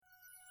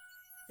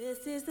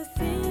This is the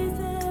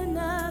season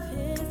of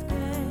His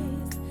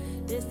grace.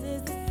 This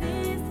is the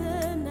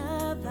season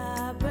of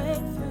our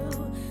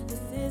breakthrough. This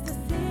is the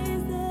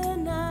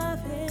season of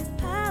His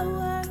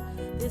power.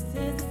 This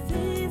is the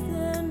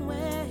season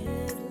where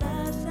His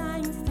love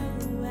shines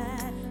through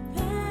at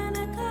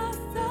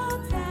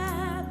Pentecostal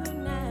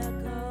Tabernacle,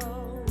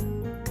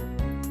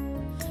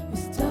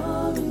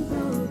 restoring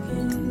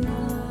broken love.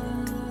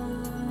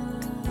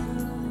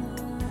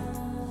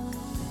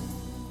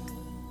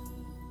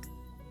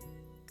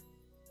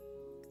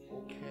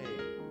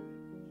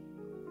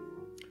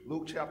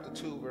 Luke chapter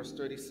 2, verse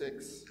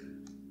 36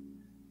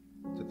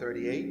 to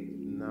 38,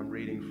 and I'm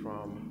reading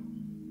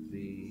from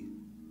the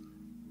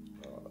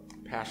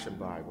Passion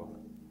Bible.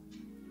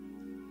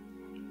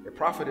 A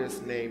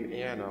prophetess named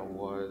Anna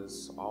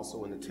was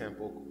also in the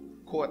temple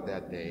court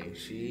that day.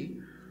 She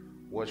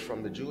was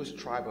from the Jewish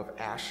tribe of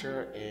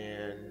Asher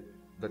and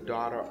the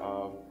daughter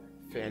of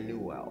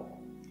Phanuel.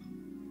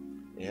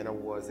 Anna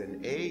was an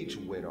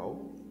aged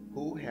widow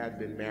who had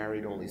been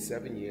married only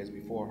 7 years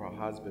before her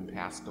husband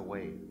passed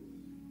away.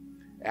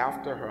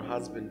 After her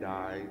husband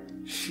died,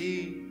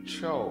 she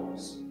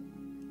chose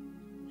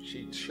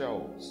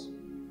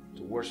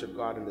to worship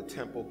God in the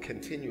temple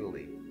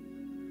continually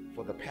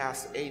for the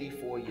past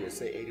 84 years.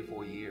 Say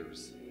 84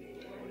 years.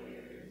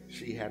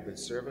 She had been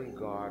serving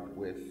God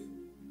with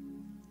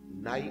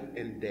night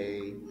and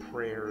day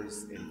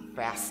prayers and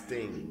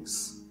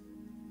fastings.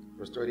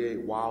 Verse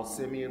 38, while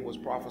Simeon was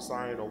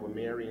prophesying over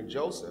Mary and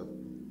Joseph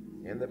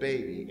and the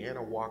baby,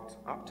 Anna walked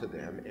up to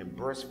them and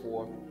burst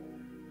forth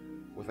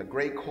with a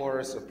great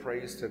chorus of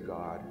praise to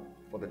God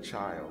for the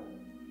child.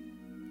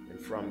 And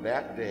from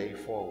that day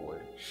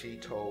forward, she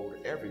told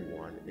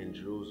everyone in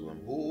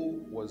Jerusalem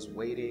who was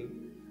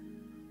waiting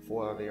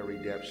for their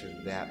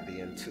redemption that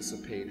the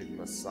anticipated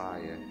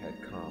Messiah had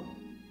come.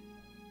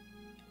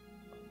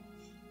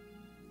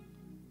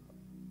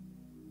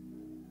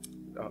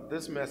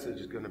 This message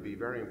is going to be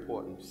very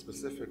important,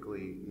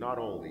 specifically,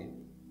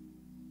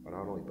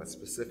 but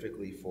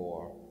specifically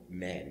for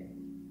men.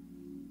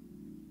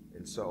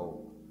 And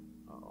so,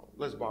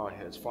 let's bow our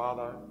heads.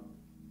 Father,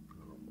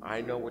 I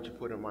know what you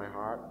put in my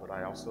heart, but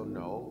I also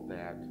know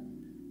that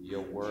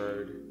your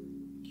word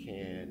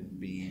can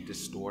be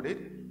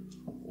distorted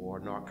or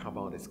not come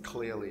out as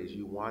clearly as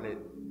you want it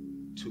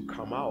to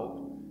come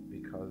out,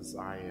 because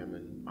I am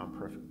an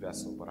imperfect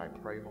vessel. But I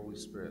pray, Holy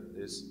Spirit,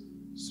 this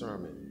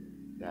sermon,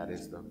 that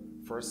is the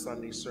first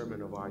Sunday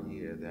sermon of our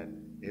year, that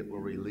it will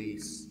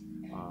release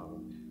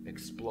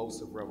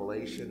explosive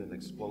revelation and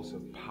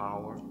explosive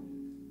power,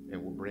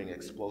 and will bring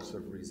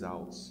explosive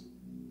results.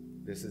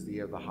 This is the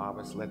year of the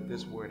harvest. Let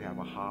this word have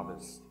a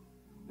harvest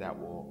that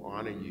will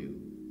honor you.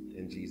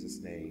 In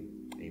Jesus'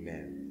 name,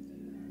 amen.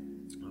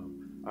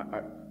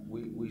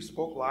 We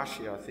spoke last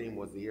year. Our theme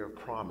was the year of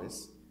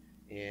promise.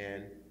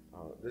 And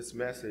this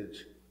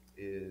message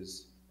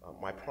is,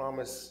 my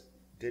promise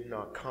did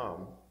not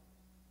come,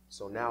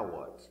 so now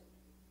what?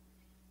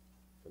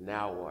 So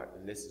now what?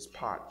 And this is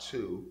part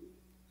 2.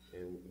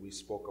 And we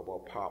spoke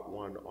about part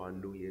 1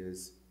 on New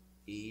Year's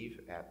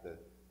Eve at the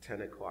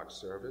 10 o'clock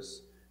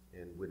service.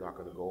 And we're not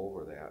going to go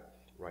over that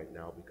right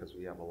now because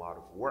we have a lot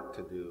of work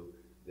to do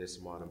this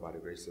morning by the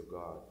grace of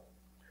God.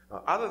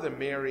 Other than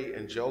Mary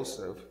and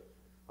Joseph,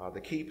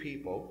 the key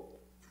people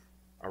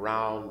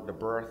around the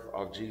birth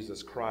of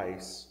Jesus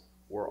Christ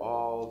were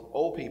all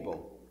old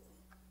people,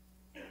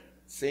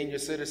 senior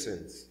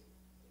citizens,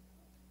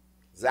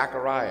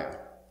 Zachariah,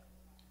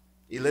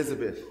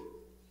 Elizabeth,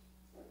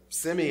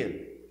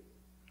 Simeon,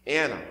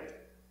 Anna,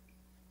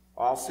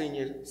 all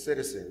senior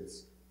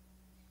citizens.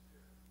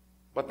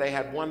 But they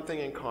had one thing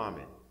in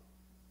common.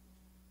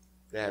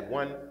 They had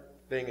one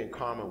thing in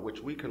common which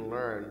we can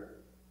learn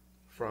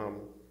from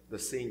the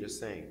senior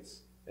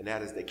saints, and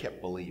that is they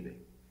kept believing.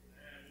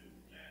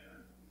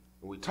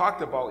 And we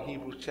talked about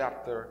Hebrews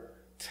chapter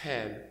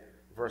 10,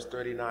 verse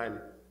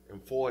 39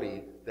 and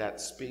 40, that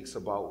speaks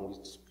about, when we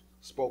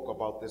spoke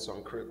about this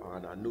on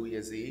New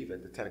Year's Eve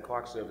at the 10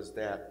 o'clock service,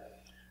 that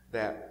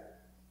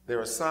there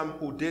are some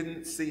who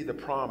didn't see the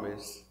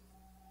promise,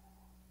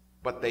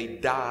 but they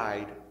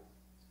died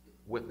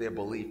with their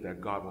belief that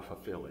God will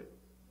fulfill it.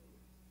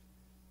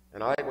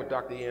 And I like what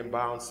Dr. Ian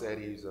Bound said.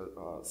 He's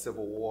a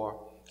Civil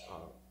War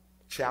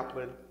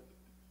chaplain.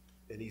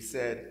 And he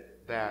said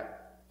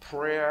that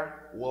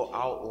prayer will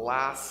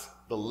outlast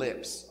the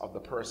lips of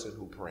the person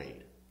who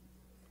prayed.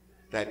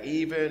 That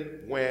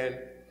even when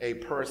a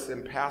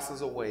person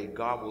passes away,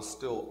 God will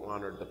still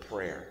honor the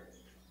prayer.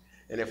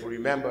 And if we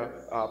remember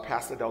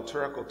Pastor Del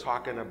Turco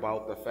talking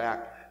about the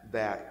fact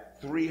that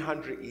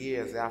 300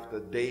 years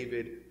after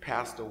David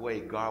passed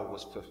away, God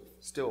was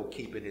still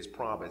keeping his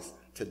promise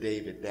to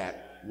David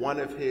that one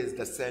of his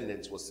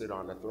descendants will sit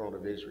on the throne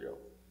of Israel.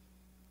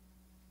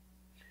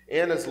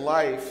 Anna's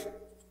life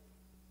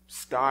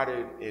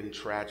started in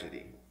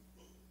tragedy.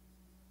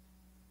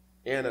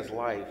 Anna's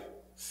life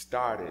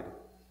started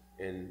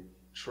in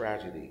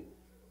tragedy.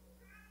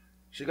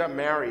 She got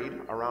married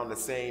around the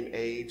same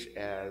age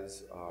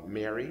as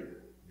Mary,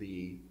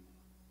 the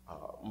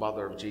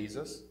mother of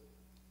Jesus.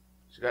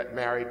 She got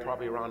married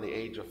probably around the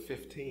age of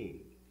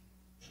 15.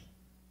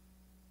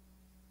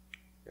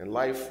 And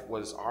life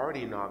was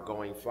already not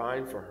going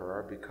fine for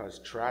her because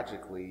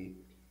tragically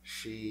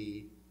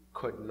she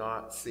could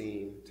not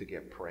seem to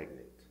get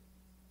pregnant.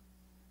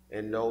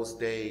 In those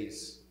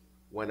days,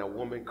 when a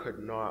woman could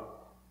not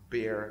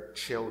bear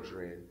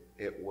children,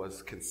 it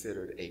was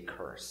considered a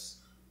curse.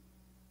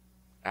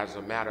 As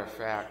a matter of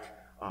fact,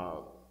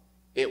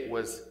 it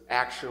was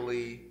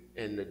actually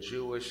in the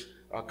Jewish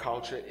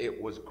culture,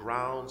 it was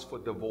grounds for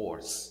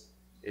divorce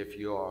if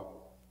your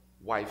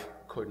wife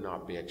could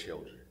not bear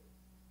children.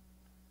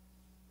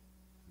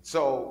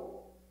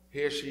 So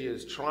here she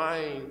is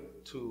trying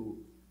to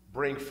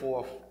bring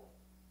forth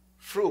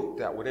fruit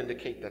that would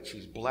indicate that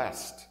she's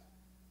blessed.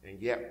 And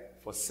yet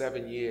for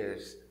 7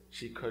 years,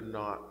 she could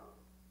not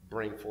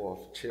bring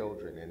forth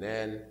children. And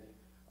then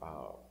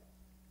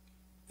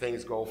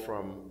things go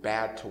from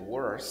bad to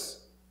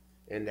worse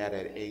in that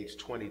at age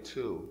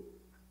 22,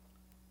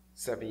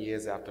 7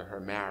 years after her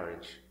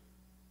marriage,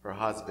 her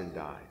husband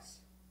dies.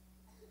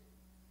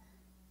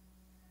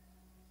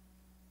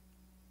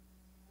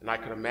 And I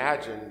can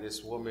imagine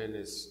this woman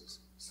is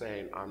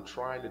saying, I'm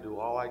trying to do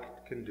all I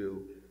can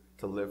do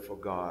to live for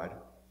God,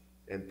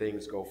 and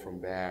things go from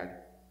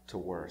bad to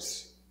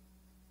worse.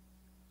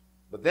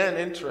 But then,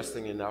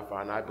 interesting enough,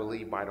 and I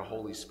believe by the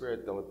Holy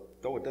Spirit,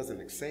 though it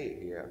doesn't say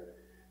it here,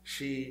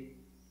 she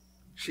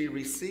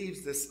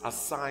receives this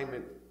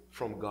assignment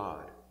from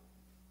God.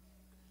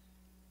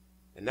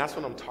 And that's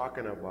what I'm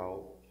talking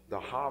about. The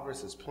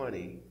harvest is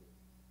plenty.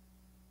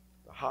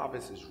 The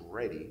harvest is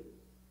ready.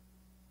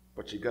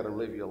 But you got to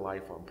live your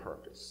life on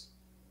purpose.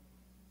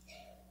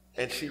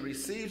 And she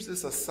receives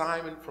this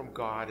assignment from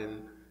God,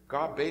 and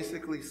God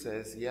basically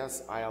says,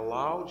 yes, I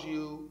allowed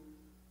you,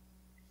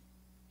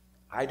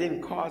 I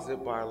didn't cause it,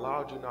 but I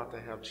allowed you not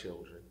to have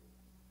children.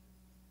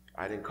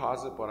 I didn't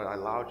cause it, but I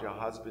allowed your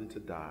husband to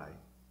die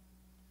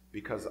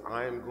because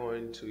I am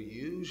going to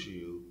use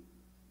you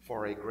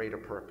for a greater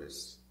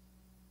purpose.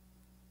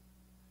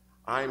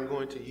 I am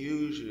going to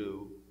use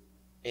you,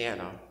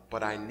 Anna,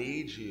 but I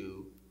need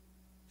you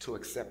to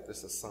accept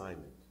this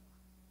assignment.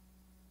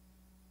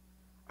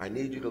 I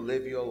need you to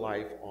live your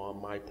life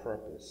on my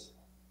purpose.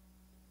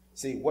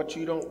 See, what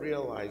you don't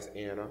realize,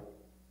 Anna,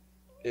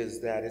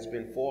 is that it's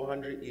been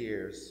 400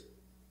 years,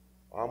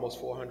 almost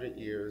 400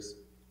 years,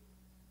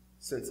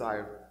 since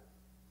I've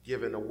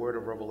given a word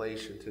of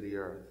revelation to the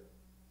earth.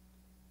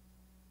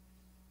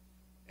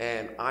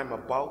 And I'm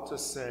about to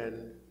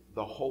send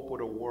the hope of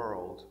the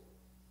world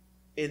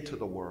into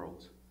the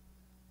world.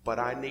 But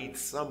I need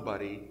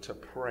somebody to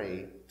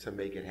pray to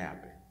make it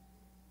happen.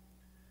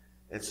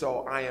 And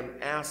so I am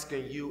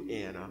asking you,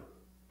 Anna,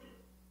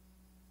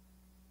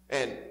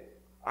 and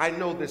I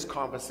know this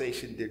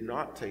conversation did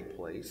not take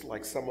place.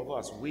 Like some of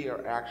us, we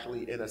are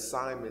actually in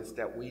assignments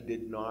that we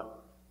did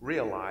not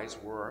realize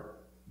were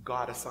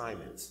God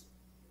assignments.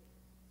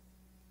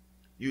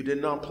 You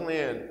did not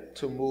plan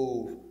to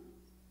move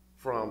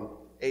from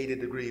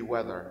 80-degree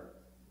weather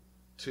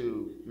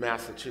to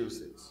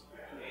Massachusetts.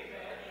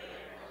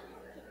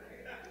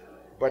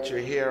 But you're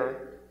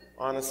here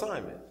on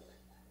assignment.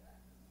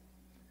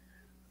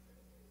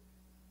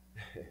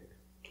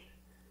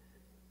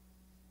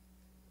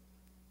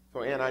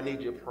 So, Ann, I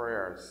need your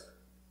prayers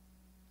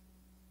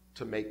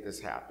to make this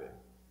happen.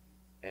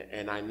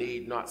 And I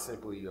need not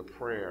simply your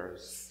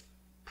prayers,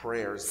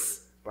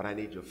 but I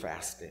need your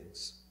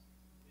fastings.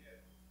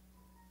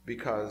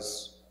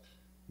 Because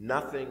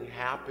nothing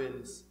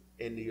happens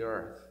in the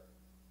earth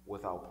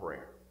without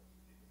prayer.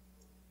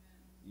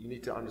 You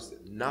need to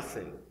understand,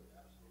 nothing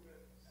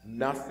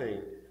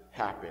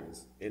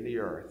happens in the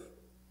earth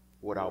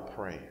without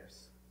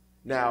prayers.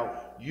 Now,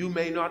 you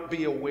may not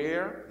be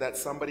aware that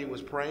somebody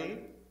was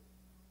praying,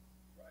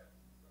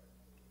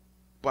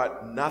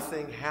 but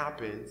nothing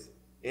happens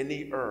in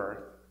the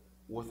earth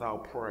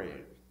without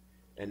prayer.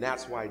 And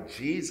that's why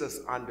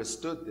Jesus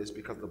understood this,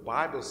 because the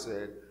Bible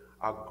said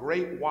a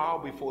great while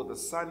before the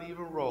sun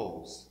even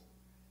rose,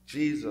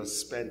 Jesus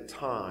spent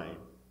time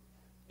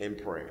in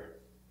prayer.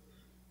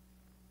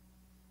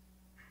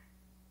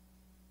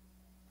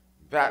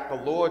 In fact,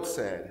 the Lord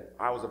said,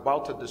 I was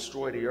about to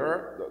destroy the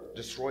earth,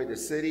 destroy the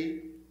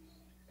city,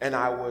 and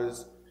I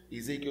was,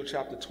 Ezekiel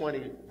chapter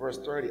 20, verse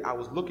 30, I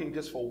was looking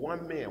just for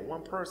one man,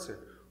 one person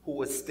who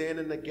would stand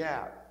in the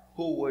gap,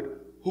 who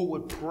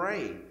would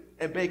pray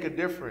and make a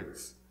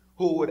difference,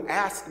 who would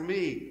ask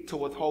me to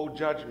withhold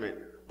judgment,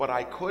 but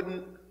I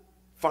couldn't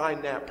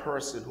find that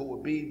person who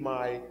would be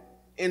my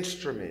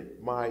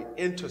instrument, my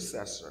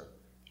intercessor.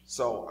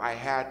 So I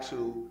had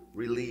to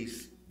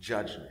release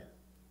judgment.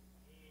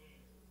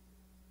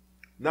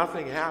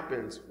 Nothing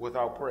happens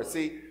without prayer.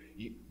 See,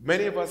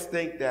 many of us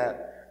think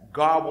that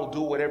God will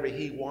do whatever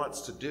he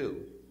wants to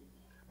do.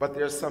 But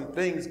there's some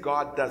things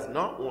God does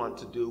not want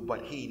to do,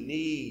 but he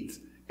needs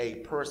a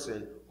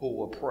person who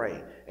will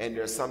pray. And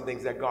there's some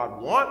things that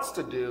God wants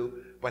to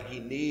do, but he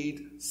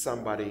needs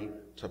somebody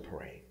to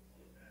pray.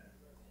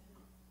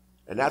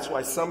 And that's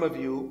why some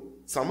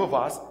of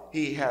us,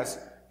 he has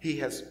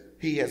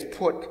He has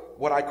put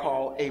what I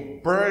call a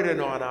burden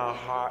on our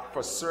heart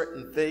for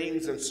certain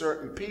things and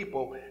certain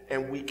people,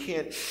 and we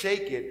can't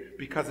shake it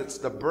because it's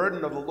the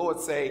burden of the Lord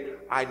saying,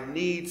 I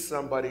need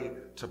somebody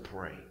to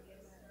pray.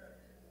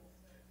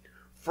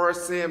 1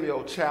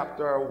 Samuel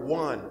chapter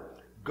 1,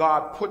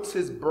 God puts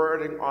his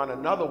burden on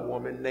another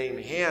woman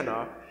named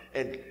Hannah,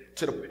 and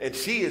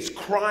she is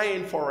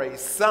crying for a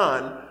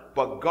son,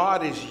 but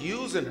God is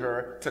using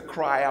her to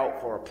cry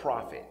out for a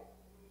prophet.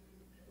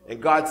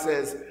 And God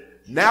says,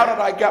 now that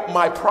I got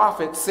my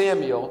prophet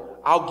Samuel,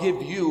 I'll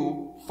give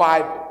you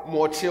 5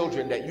 more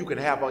children that you can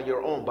have on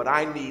your own, but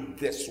I need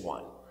this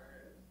one.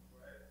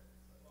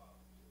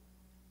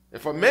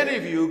 And for many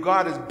of you,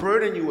 God is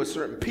burdening you with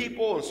certain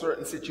people and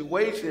certain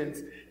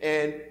situations,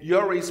 and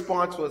your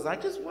response was, I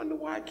just wonder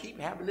why I keep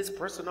having this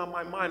person on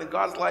my mind. And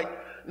God's like,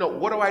 no,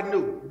 what do I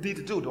need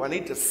to do? Do I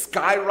need to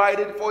skywrite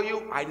it for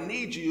you? I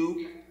need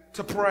you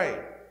to pray.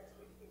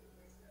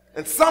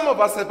 And some of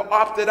us have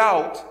opted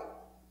out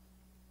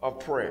of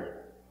prayer.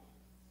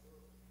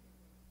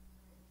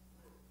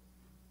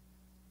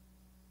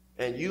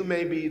 And you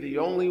may be the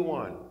only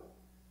one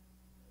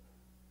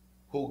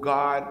who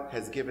God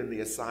has given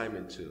the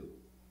assignment to.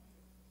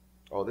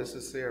 Oh, this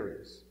is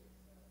serious.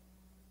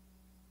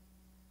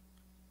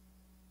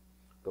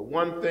 The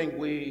one thing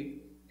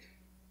we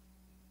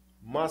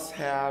must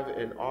have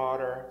in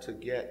order to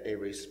get a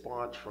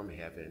response from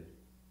heaven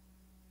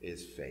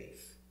is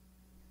faith.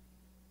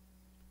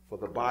 For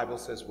the Bible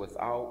says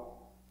without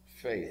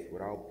faith,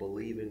 without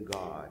believing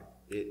God,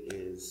 it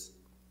is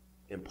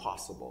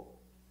impossible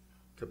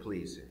to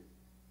please him.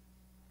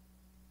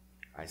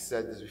 I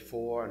said this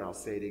before, and I'll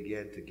say it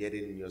again to get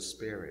it in your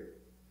spirit.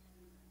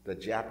 The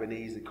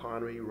Japanese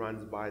economy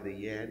runs by the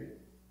yen.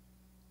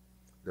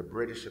 The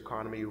British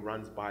economy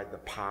runs by the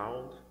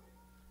pound.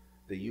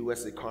 The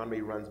U.S.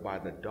 economy runs by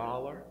the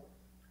dollar.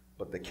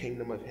 But the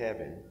kingdom of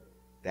heaven,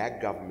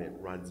 that government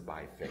runs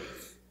by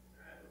faith.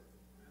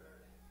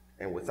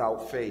 And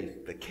without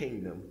faith, the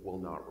kingdom will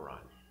not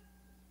run.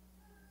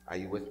 Are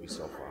you with me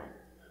so far?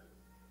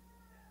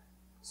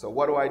 So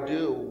what do I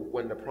do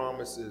when the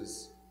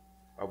promises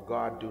of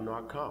God do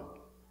not come?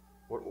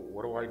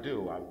 What do I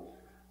do?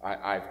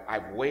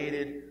 I've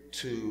waited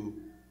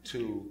to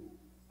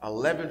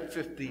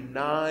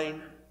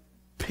 11:59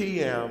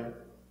 p.m.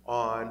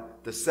 on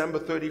December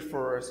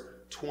 31st,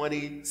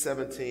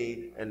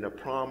 2017, and the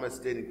promise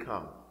didn't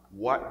come.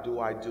 What do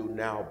I do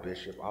now,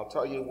 Bishop? I'll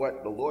tell you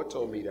what the Lord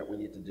told me that we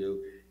need to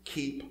do.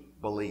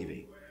 Keep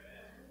believing.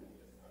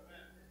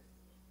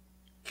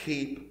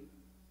 Keep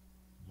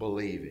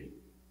believing.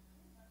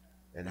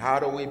 And how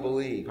do we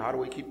believe? How do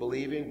we keep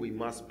believing? We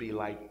must be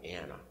like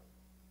Anna.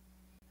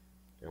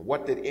 And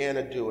what did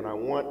Anna do? And I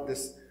want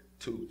this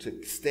to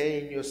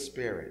stay in your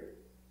spirit.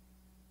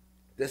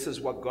 This is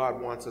what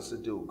God wants us to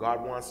do.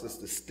 God wants us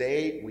to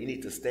stay. We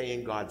need to stay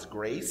in God's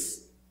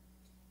grace.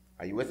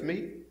 Are you with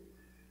me?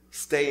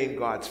 Stay in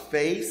God's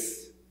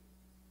face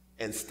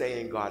and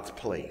stay in God's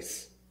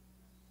place.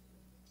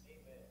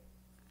 Amen.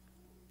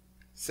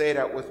 Say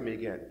that with me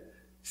again.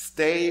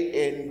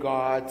 Stay in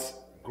God's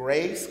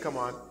grace. Come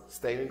on.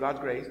 Stay in God's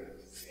grace.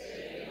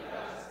 Stay in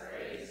God's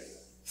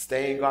grace.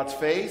 Stay in God's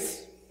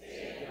face.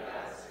 Stay in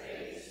God's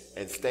face.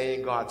 And stay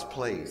in God's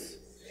place.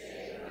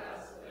 Stay in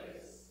God's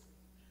place.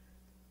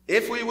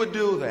 If we would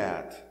do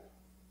that,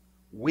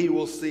 we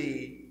will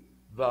see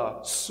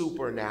the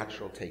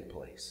supernatural take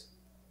place.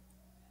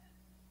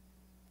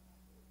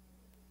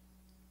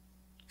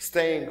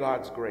 Stay in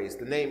God's grace.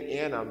 The name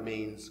Anna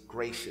means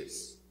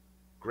gracious.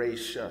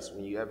 Gracious.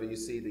 When you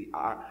see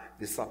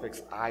the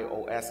suffix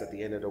ios at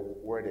the end of the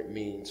word, it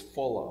means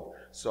full of.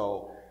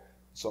 So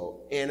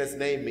Anna's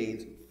name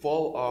means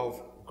full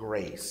of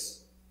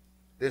grace.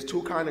 There's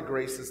 2 kinds of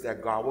graces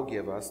that God will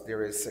give us.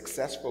 There is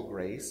successful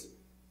grace.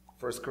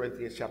 1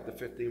 Corinthians chapter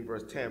 15,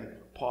 verse 10,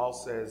 Paul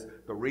says,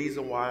 the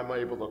reason why I'm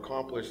able to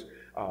accomplish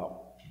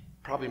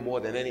probably more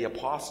than any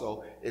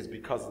apostle is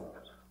because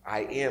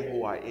I am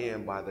who I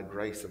am by the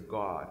grace of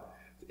God.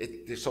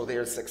 So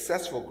there's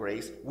successful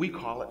grace. We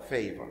call it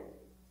favor.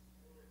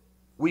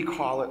 We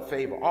call it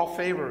favor. All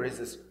favor is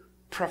this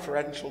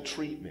preferential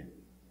treatment.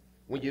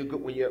 When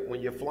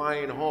you're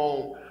flying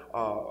home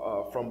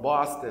from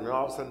Boston, and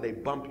all of a sudden they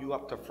bump you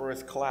up to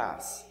first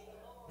class.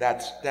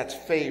 That's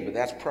favor.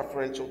 That's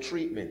preferential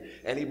treatment.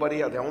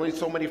 Anybody else? There are only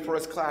so many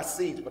first class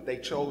seats, but they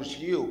chose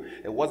you.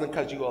 It wasn't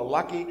because you were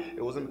lucky.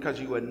 It wasn't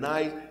because you were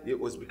nice. It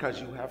was because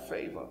you have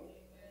favor.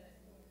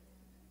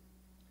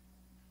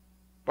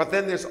 But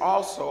then there's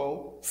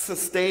also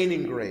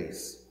sustaining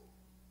grace.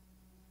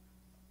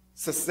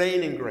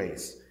 Sustaining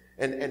grace.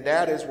 And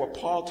that is what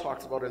Paul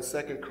talks about in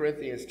 2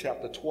 Corinthians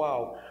chapter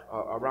 12,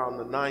 around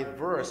the 9th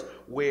verse,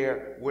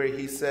 where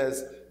he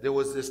says, there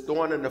was this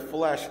thorn in the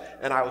flesh,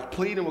 and I was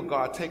pleading with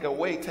God, take it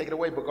away.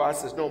 But God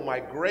says, no,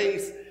 my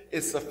grace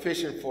is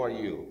sufficient for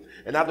you.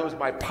 In other words,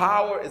 my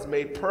power is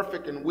made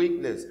perfect in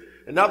weakness.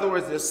 In other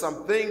words, there's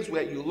some things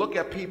where you look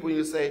at people and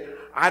you say,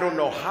 I don't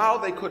know how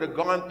they could have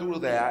gone through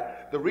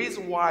that. The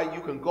reason why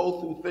you can go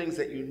through things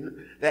that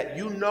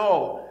you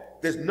know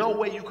there's no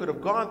way you could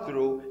have gone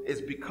through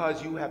is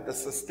because you have the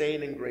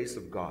sustaining grace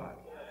of God.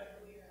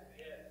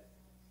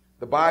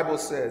 The Bible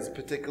says,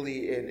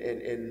 particularly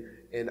in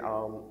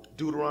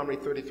Deuteronomy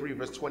 33,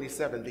 verse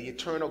 27, the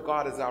eternal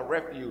God is our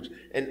refuge,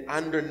 and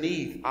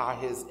underneath are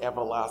his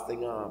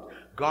everlasting arms.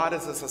 God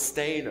is a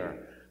sustainer.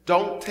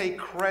 Don't take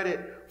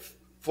credit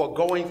for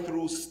going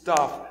through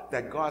stuff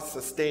that God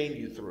sustained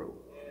you through.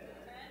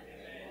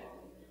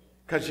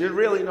 Because you're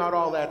really not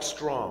all that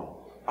strong,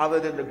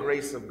 other than the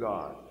grace of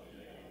God.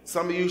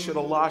 Some of you should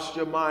have lost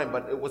your mind,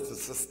 but it was the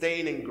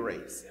sustaining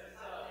grace.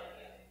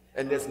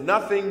 And there's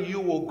nothing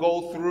you will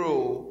go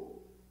through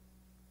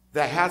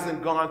that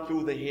hasn't gone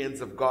through the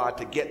hands of God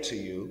to get to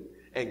you.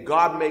 And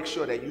God makes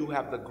sure that you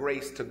have the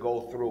grace to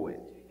go through it.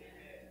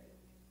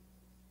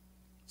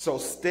 So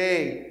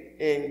stay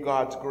in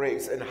God's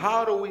grace. And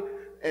how do we,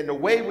 and the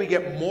way we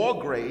get more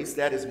grace,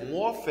 that is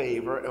more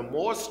favor and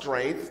more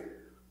strength,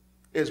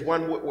 is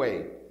one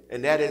way.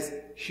 And that is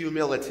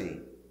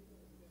humility.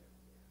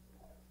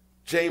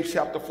 James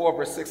chapter 4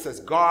 verse 6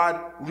 says,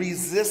 God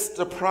resists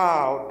the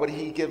proud, but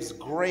he gives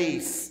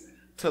grace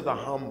to the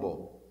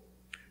humble.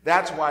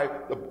 That's why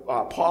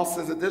Paul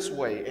says it this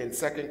way in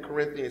 2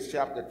 Corinthians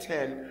chapter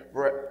 10,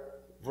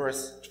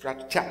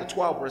 chapter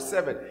 12, verse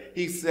 7.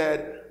 He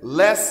said,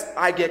 lest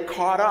I get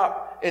caught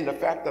up in the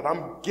fact that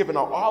I'm giving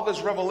out all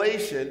this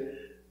revelation,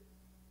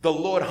 the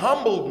Lord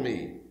humbled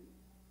me.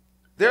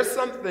 There's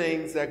some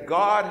things that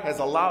God has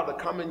allowed to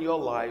come in your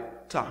life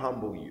to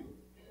humble you.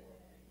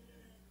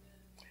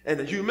 And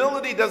the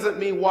humility doesn't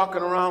mean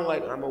walking around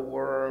like I'm a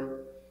worm,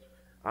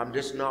 I'm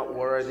just not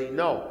worthy.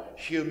 No,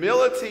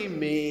 humility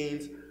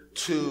means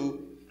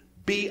to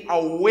be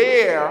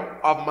aware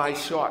of my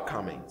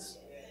shortcomings.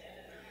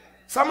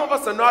 Some of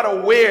us are not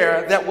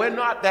aware that we're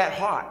not that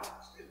hot.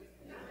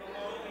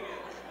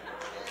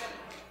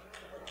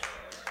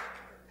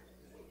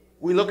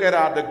 We look at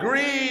our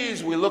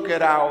degrees, we look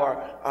at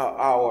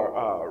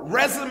our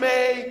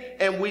resume,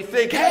 and we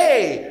think,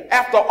 hey,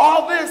 after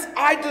all this,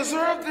 I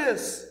deserve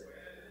this.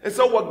 And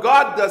so what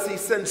God does, he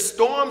sends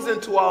storms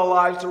into our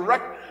lives to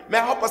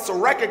help us to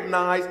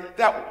recognize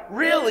that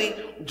really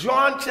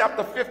John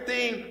chapter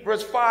 15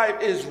 verse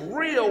 5 is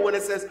real when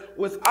it says,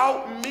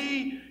 without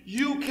me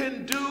you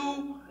can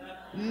do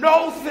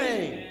no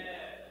thing.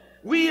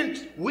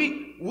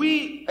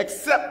 We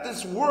accept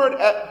this word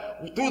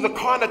through the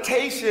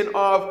connotation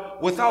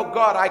of without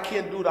God I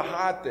can't do the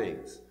hard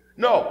things.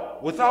 No,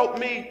 without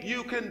me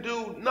you can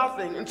do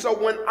nothing. And so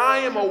when I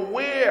am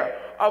aware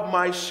of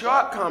my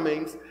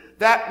shortcomings,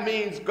 that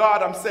means,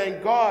 God, I'm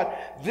saying, God,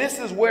 this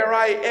is where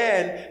I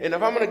end. And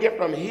if I'm going to get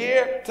from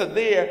here to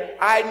there,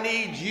 I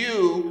need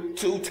you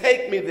to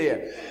take me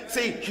there.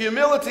 See,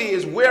 humility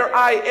is where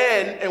I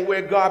end and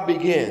where God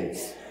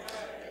begins.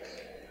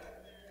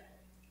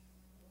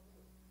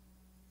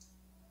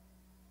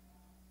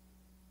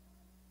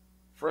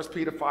 First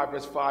Peter 5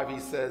 verse 5, he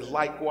says,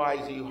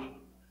 likewise,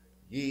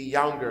 ye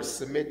younger,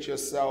 submit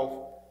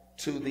yourself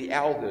to the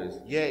elders.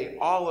 Yea,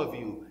 all of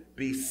you,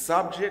 be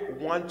subject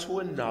one to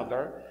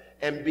another,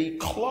 and be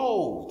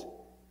clothed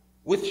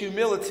with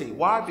humility.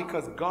 Why?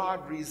 Because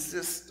God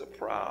resists the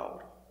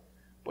proud,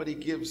 but he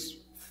gives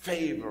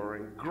favor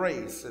and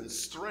grace and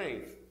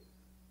strength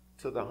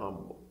to the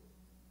humble,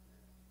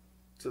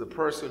 to the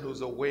person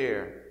who's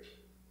aware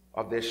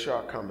of their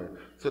shortcoming,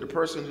 to the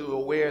person who's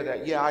aware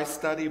that, yeah, I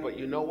study, but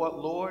you know what,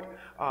 Lord?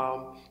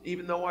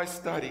 Even though I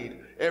studied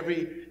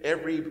every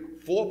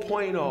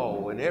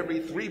 4.0 and every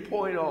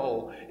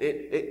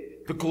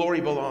 3.0, the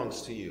glory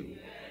belongs to you.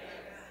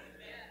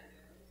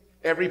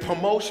 Every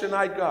promotion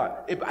I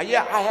got. I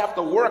have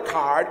to work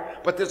hard,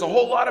 but there's a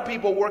whole lot of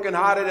people working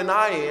harder than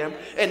I am,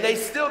 and they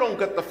still don't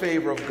get the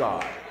favor of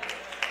God.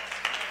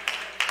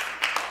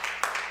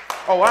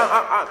 Oh,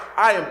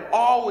 I am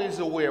always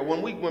aware.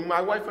 When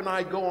my wife and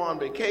I go on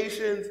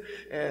vacations,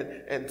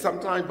 and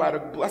sometimes by the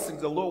blessings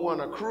of the Lord we're on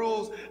a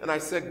cruise, and I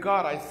said,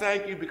 God, I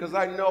thank you because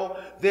I know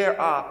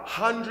there are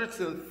hundreds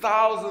and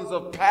thousands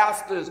of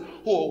pastors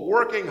who are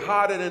working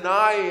harder than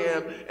I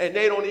am, and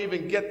they don't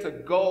even get to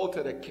go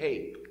to the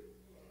Cape.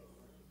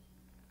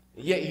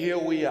 Yet here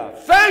we are.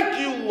 Thank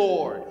you,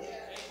 Lord.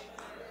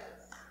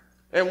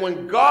 And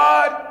when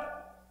God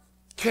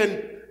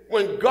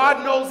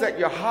knows that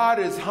your heart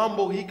is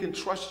humble, he can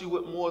trust you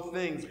with more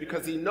things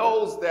because he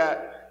knows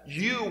that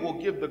you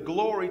will give the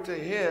glory to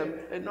him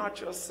and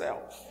not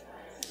yourself.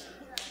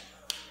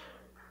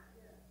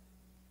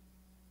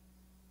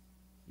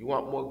 You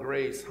want more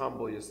grace?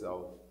 Humble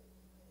yourself.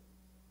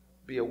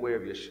 Be aware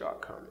of your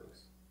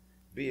shortcomings.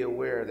 Be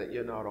aware that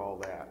you're not all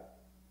that.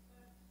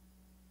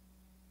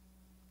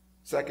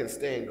 Second,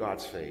 stay in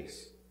God's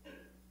face.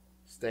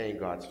 Stay in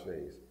God's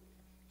face.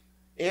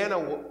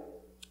 Anna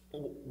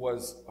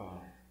was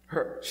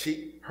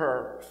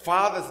her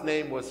father's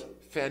name was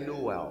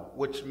Phanuel,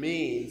 which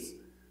means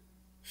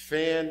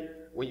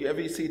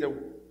whenever you see the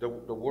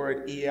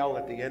word El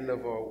at the end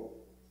of a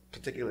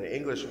particular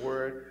English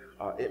word,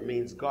 it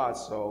means God.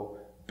 So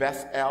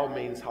Beth-El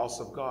means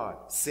house of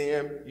God.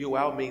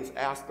 Samuel means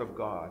asked of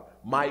God.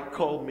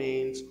 Michael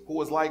means who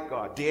was like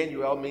God.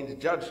 Daniel means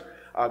judge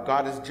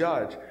God is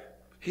judge.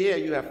 Here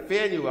you have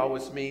Phanuel,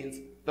 which means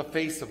the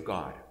face of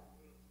God.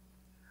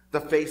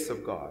 The face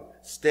of God.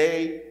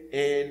 Stay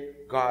in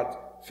God's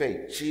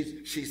face.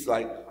 She's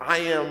like, I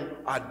am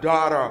a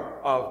daughter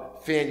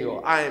of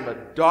Phanuel. I am a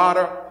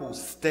daughter who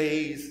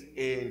stays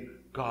in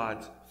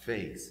God's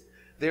face.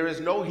 There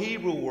is no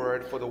Hebrew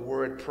word for the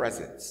word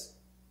presence.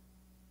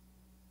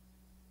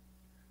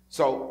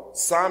 So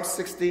Psalm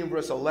 16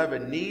 verse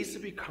 11 needs to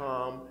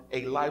become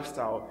a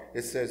lifestyle.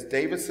 It says,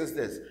 David says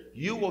this,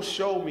 you will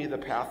show me the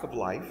path of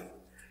life.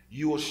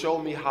 You will show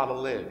me how to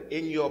live.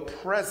 In your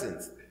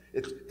presence,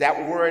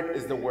 that word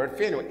is the word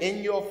Phanuel.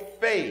 In your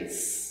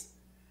face,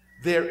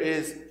 there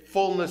is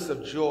fullness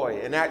of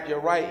joy. And at your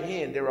right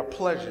hand, there are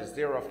pleasures.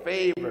 There are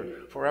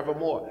favor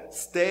forevermore.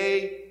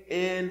 Stay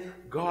in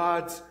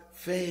God's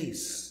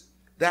face.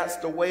 That's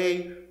the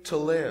way to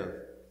live.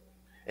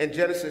 In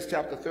Genesis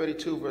chapter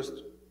 32, verse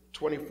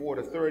 24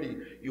 to 30,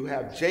 you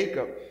have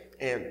Jacob,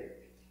 and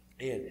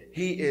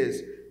he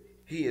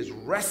is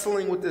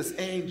wrestling with this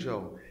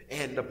angel.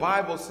 And the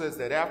Bible says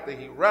that after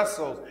he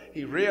wrestles,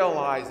 he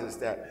realizes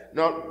that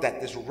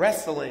this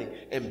wrestling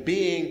and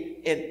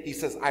being in, he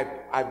says,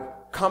 I've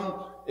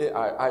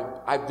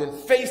been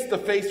face to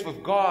face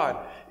with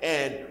God,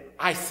 and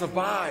I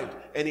survived.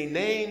 And he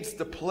names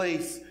the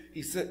place.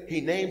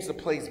 He names the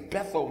place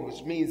Bethel,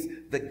 which means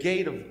the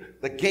gate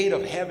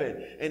of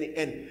heaven.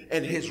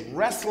 And his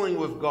wrestling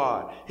with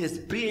God, his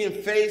being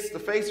face to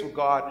face with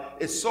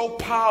God is so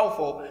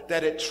powerful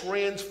that it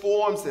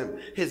transforms him.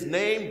 His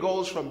name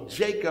goes from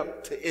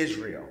Jacob to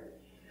Israel.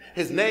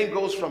 His name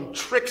goes from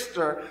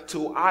trickster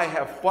to I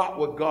have fought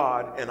with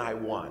God and I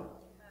won.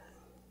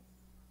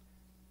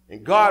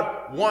 And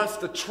God wants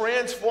to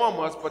transform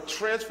us, but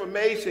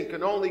transformation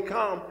can only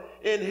come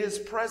in his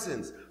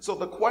presence. So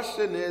the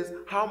question is,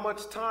 how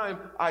much time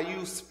are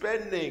you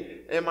spending?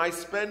 Am I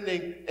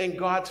spending in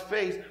God's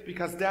face?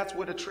 Because that's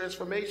where the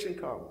transformation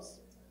comes.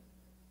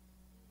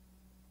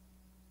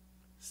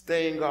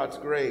 Stay in God's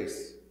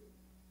grace.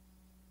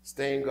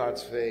 Stay in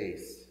God's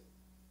face.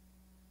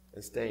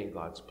 And stay in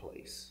God's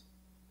place.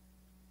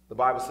 The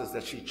Bible says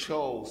that she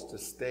chose to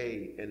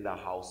stay in the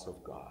house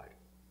of God.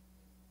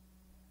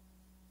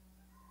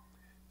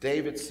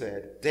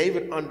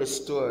 David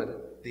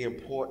understood the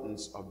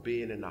importance of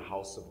being in the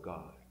house of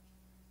God.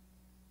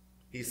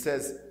 He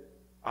says,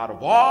 out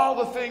of all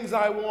the things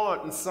I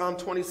want, in Psalm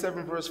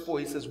 27 verse 4,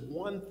 he says,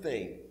 one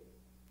thing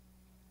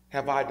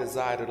have I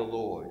desired of the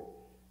Lord,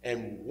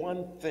 and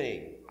one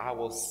thing I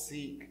will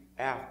seek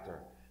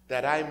after,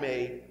 that I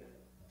may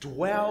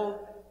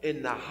dwell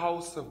in the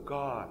house of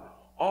God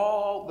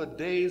all the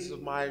days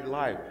of my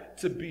life,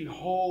 to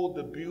behold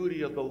the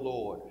beauty of the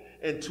Lord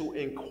and to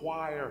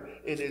inquire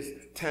in his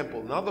temple.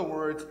 In other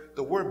words,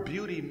 the word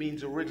beauty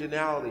means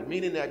originality,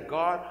 meaning that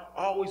God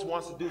always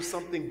wants to do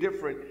something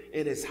different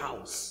in his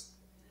house.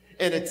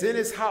 And it's in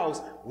his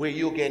house where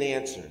you'll get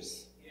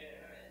answers.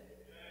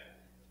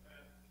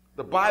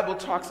 The Bible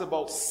talks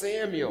about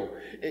Samuel.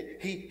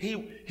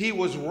 He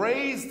was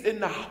raised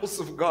in the house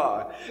of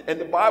God. And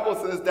the Bible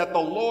says that the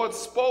Lord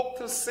spoke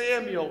to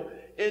Samuel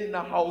in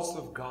the house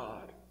of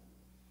God.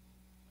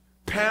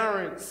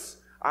 Parents,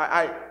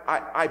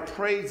 I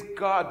praise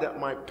God that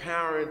my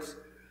parents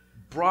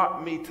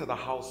brought me to the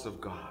house of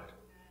God.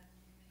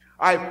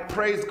 I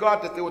praise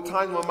God that there were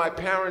times when my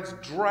parents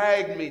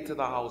dragged me to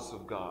the house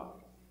of God.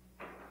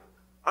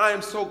 I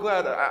am so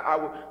glad.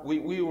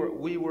 We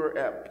were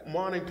at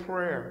morning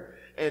prayer,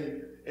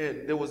 and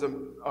there was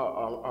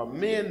a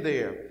man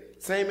there,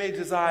 same age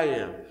as I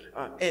am,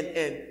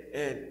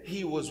 and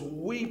he was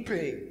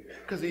weeping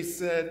because he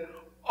said,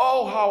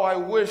 "Oh, how I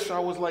wish I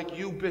was like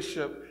you,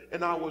 Bishop,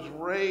 and I was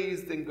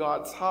raised in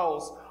God's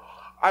house.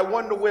 I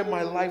wonder where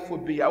my life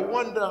would be. I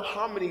wonder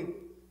how many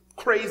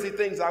crazy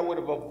things I would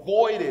have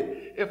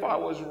avoided if I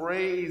was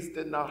raised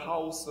in the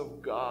house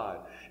of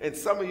God." And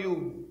some of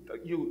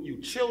you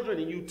children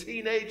and you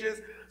teenagers,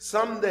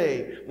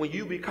 someday when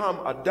you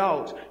become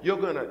adults, you're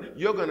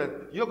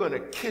gonna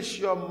kiss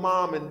your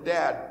mom and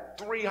dad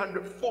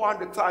 300,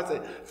 400 times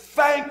and say,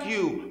 "Thank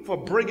you for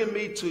bringing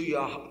me to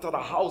the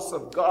house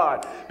of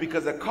God,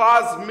 because it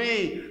caused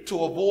me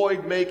to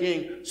avoid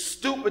making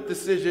stupid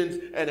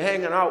decisions and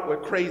hanging out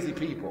with crazy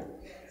people."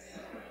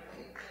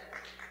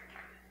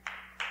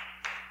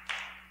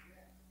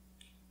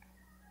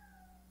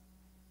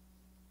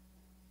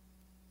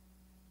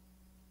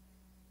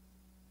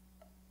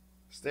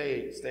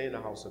 Stay in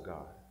the house of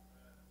God.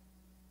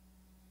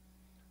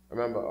 I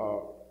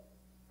remember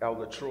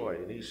Elder Troy,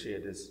 and he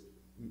shared this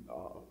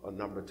a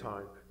number of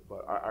times,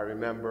 but I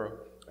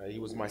remember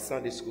he was my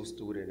Sunday school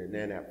student, and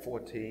then at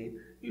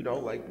 14,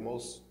 like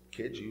most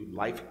kids,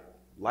 life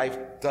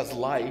does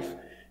life,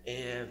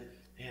 and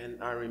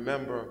I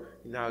remember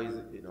now he's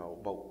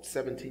about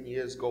 17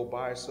 years go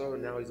by or so,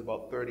 and now he's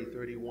about 30,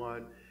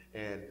 31,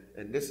 and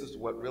this is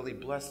what really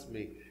blessed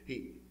me.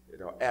 He,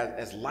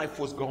 as life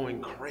was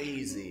going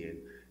crazy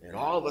and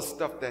all the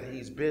stuff that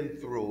he's been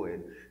through,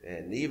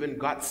 and even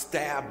got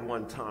stabbed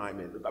one time,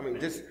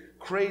 and this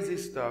crazy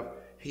stuff,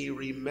 he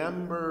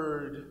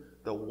remembered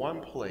the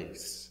one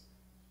place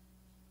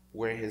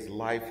where his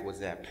life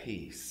was at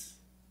peace,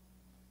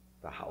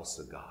 the house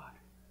of God.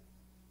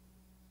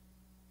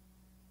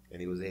 And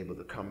he was able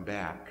to come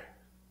back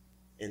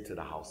into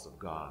the house of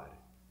God.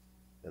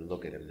 And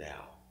look at him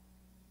now.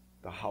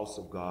 The house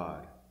of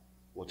God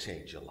will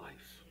change your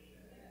life.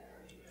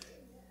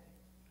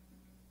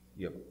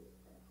 You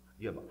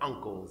have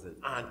uncles and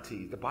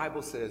aunties. The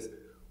Bible says,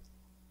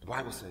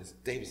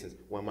 David says,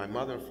 when my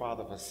mother and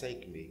father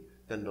forsake me,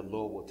 then the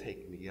Lord will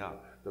take me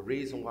up. The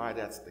reason why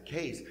that's the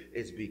case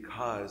is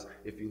because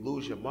if you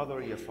lose your mother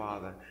or your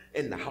father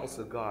in the house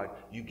of God,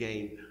 you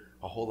gain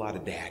a whole lot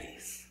of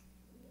daddies,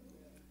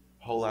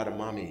 a whole lot of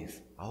mommies,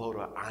 a whole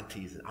lot of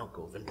aunties and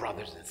uncles and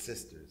brothers and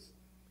sisters.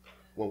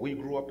 When we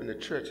grew up in the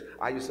church,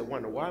 I used to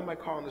wonder, why am I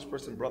calling this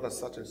person brother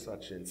such and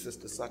such and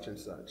sister such and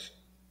such?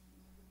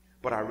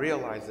 But I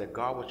realized that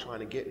God was trying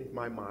to get in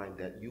my mind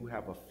that you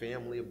have a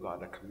family of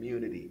God, a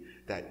community,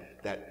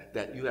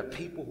 that you have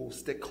people who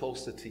stick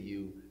closer to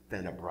you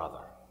than a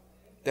brother,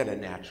 than a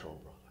natural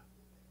brother.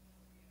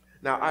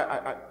 Now,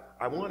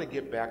 I want to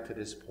get back to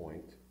this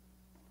point,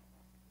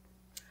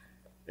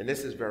 and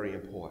this is very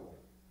important,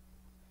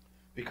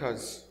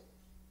 because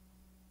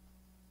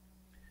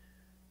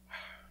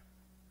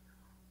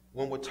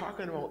when we're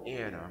talking about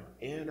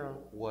Anna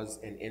was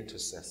an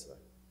intercessor.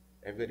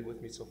 Everybody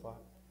with me so far?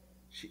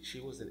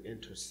 She was an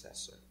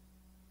intercessor.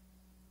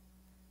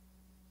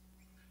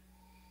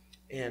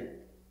 And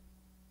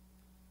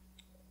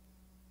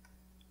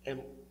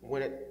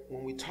when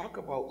we talk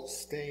about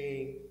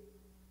staying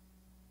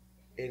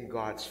in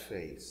God's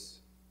face,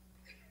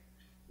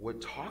 we're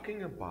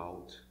talking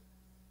about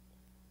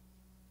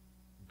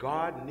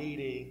God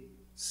needing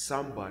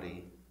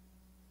somebody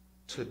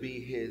to be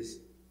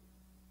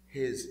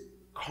his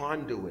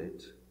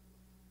conduit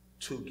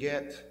to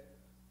get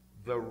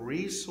the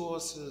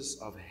resources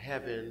of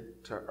heaven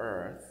to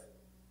earth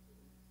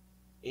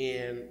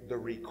and the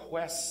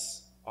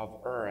requests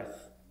of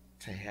earth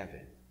to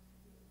heaven.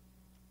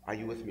 Are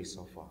you with me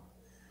so far?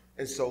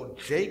 And so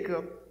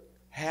Jacob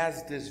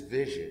has this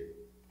vision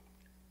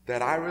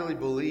that I really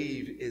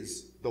believe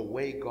is the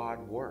way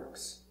God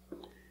works.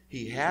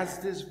 He has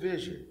this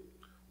vision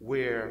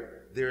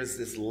where there's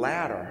this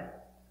ladder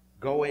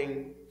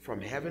going from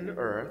heaven to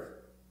earth,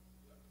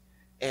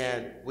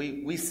 and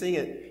we sing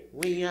it,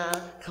 we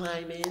are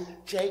climbing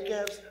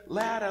Jacob's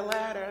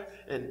ladder,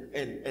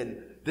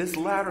 and this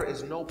ladder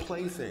is no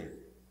plaything.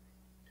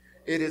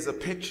 It is a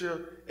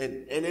picture,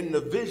 and in the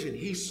vision,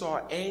 he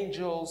saw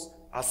angels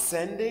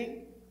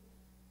ascending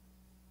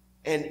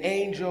and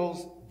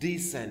angels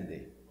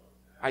descending.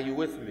 Are you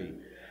with me?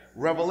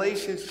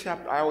 Revelation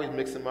chapter, I always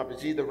mix them up.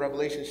 It's either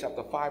Revelation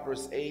chapter 5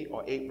 verse 8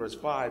 or 8 verse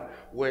 5,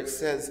 where it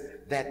says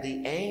that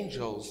the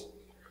angels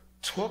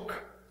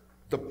took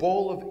the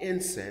bowl of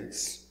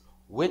incense,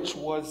 which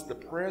was the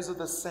prayers of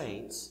the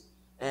saints,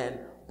 and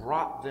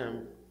brought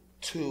them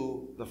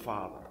to the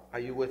Father. Are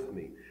you with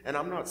me? And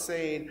I'm not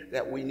saying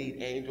that we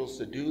need angels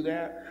to do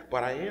that,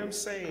 but I am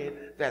saying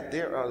that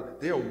there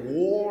are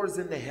wars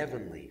in the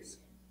heavenlies,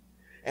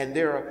 and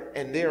there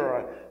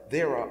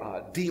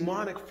are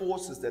demonic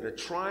forces that are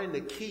trying to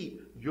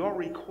keep your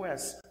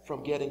requests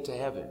from getting to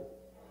heaven.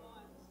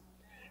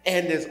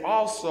 And there's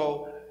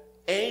also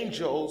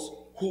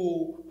angels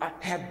who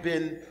have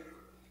been,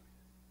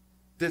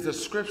 there's a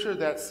scripture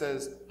that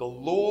says the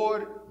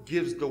Lord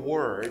gives the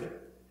word,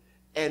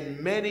 and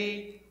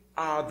many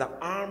are the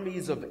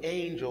armies of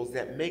angels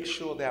that make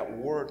sure that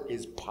word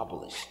is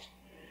published.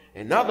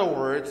 In other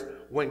words,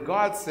 when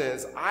God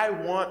says, I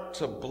want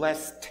to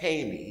bless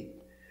Tammy,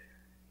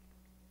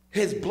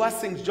 his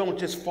blessings don't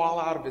just fall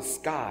out of the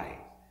sky.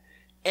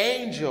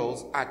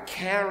 Angels are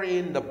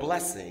carrying the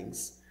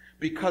blessings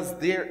because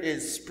there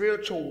is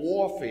spiritual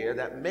warfare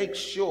that makes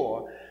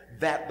sure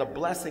that the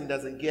blessing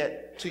doesn't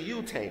get to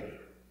you, Tammy.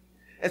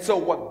 And so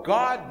what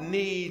God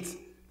needs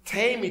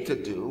Tammy to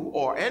do,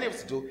 or any of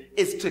us to do,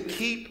 is to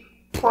keep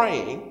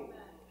praying,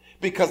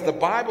 because the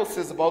Bible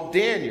says about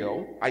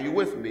Daniel, are you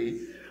with me?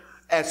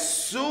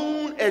 As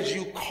soon as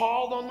you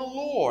called on the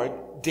Lord,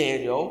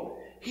 Daniel,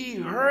 he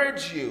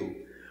heard you.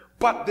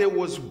 But there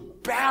was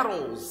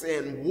battles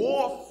and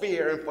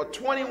warfare, and for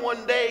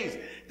 21 days,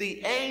 the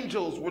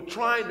angels were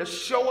trying to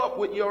show up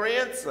with your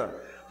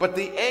answer. But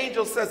the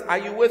angel says, are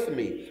you with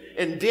me?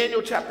 In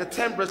Daniel chapter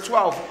 10, verse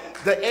 12,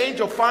 the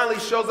angel finally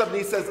shows up and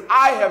he says,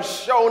 I have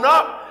shown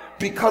up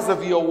because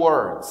of your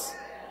words.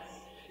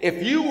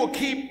 If you will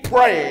keep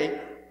praying,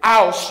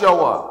 I'll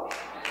show up.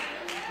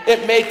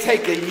 It may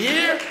take a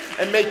year,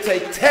 it may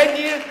take 10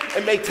 years,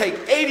 it may take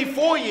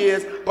 84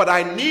 years, but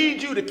I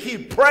need you to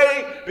keep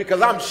praying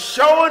because I'm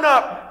showing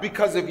up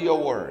because of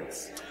your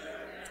words.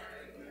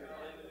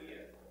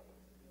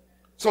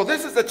 So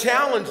this is a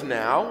challenge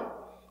now.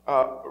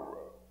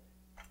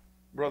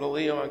 Brother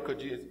Leon,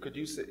 could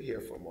you sit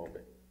here for a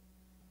moment?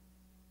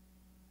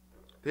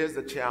 Here's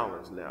the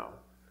challenge now.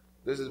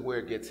 This is where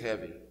it gets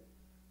heavy.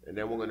 And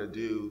then we're going to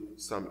do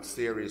some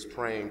serious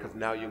praying, because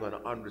now you're going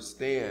to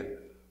understand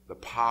the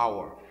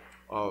power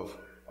of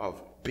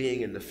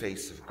being in the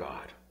face of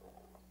God.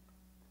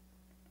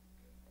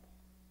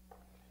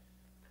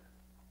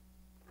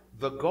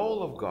 The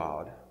goal of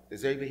God,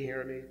 is anybody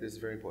hearing me? This is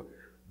very important.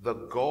 The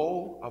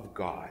goal of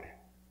God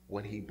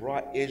when he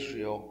brought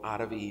Israel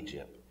out of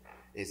Egypt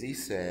is he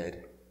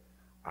said,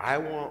 I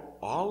want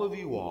all of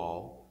you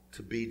all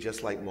to be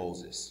just like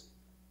Moses.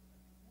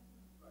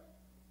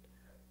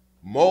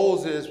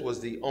 Moses was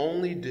the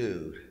only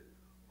dude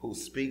who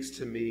speaks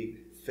to me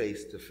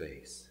face to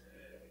face.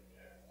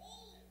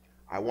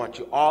 I want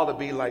you all to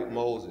be like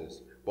Moses.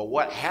 But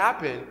what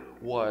happened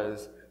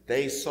was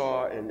they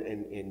saw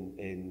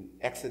in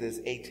Exodus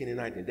 18 and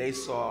 19, they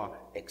saw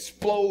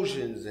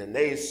explosions and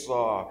they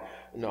saw,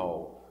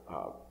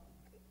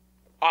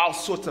 all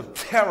sorts of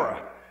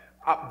terror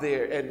up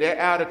there. And their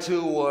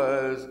attitude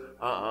was,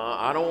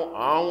 I don't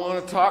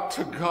want to talk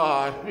to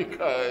God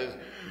because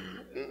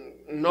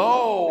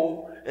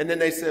no. And then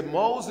they said,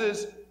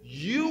 Moses,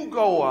 you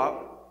go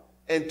up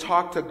and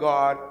talk to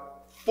God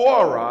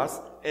for us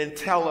and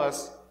tell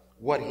us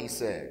what he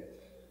said.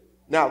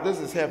 Now, this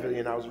is heavy,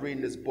 and I was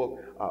reading this book,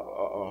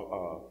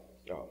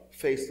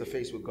 Face to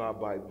Face with God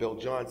by Bill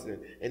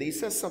Johnson, and he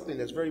says something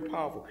that's very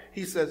powerful.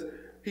 He says,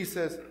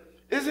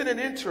 isn't it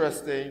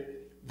interesting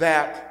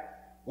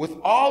that with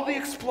all the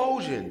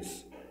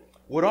explosions,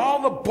 with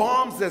all the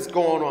bombs that's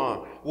going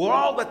on, with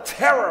all the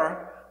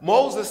terror,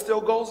 Moses still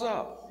goes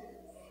up.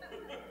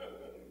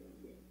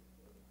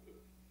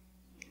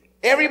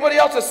 Everybody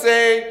else is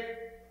saying,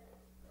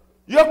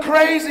 you're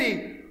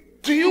crazy.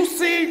 Do you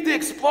see the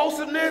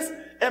explosiveness?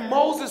 And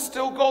Moses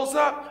still goes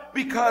up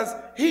because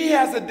he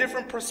has a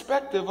different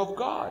perspective of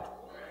God.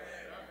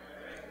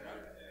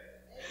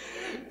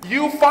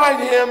 You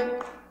find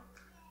him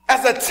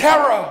as a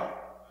terror,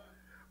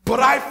 but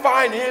I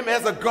find him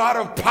as a God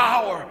of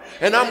power,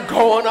 and I'm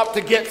going up to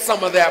get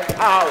some of that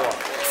power.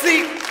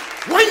 See,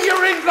 when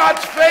you're in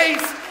God's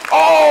face,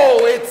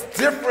 it's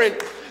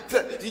different.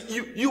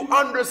 You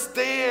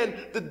understand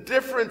the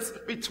difference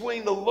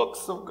between the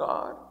looks of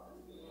God.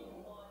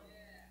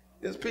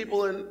 There's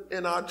people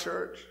in our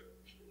church.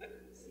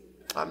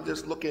 I'm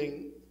just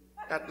looking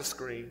at the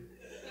screen.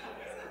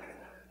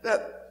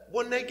 That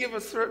when they give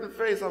a certain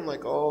face, I'm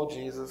like, oh,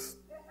 Jesus,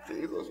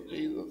 Jesus,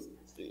 Jesus,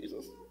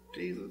 Jesus,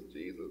 Jesus,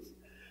 Jesus.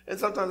 And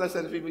sometimes I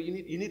say to people,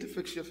 you need to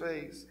fix your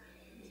face.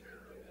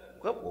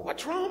 Well,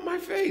 what's wrong with my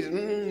face?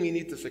 You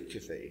need to fix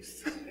your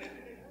face.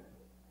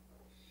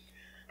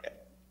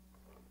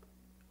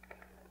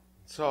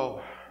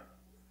 So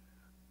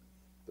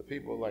the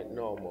people are like,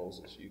 no,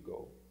 Moses, you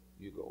go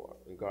up.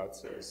 And God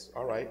says,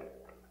 all right.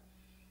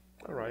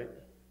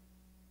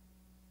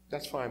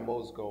 That's fine,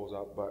 Moses goes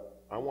up,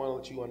 but I want to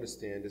let you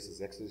understand, this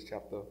is Exodus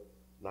chapter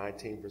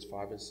 19, verse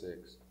 5 and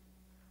 6.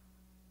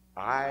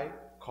 I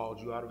called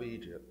you out of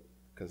Egypt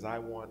because I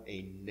want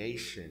a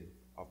nation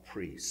of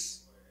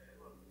priests.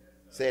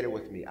 Say it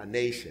with me, a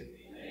nation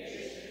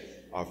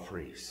of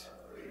priests.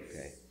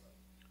 Okay.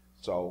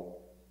 So,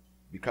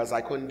 because I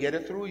couldn't get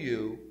it through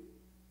you,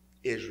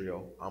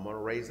 Israel, I'm going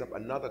to raise up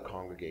another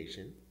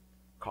congregation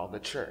called the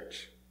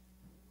church.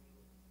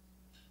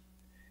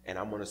 And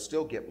I'm going to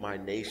still get my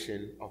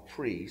nation of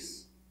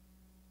priests.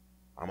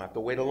 I'm going to have to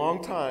wait a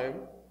long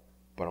time,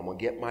 but I'm going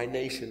to get my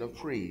nation of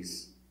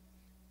priests.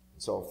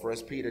 So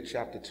 1 Peter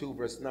chapter 2,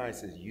 verse 9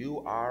 says, you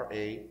are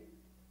a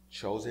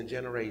chosen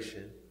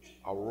generation,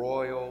 a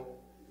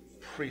royal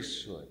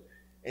priesthood.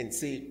 And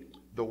see,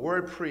 the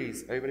word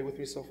priest, everybody with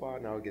me so far?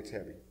 Now it gets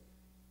heavy.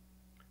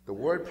 The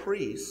word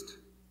priest,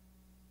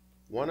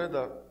 one of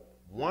the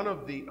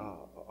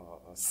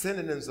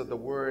synonyms of the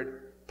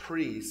word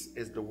priest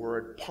is the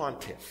word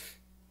pontiff,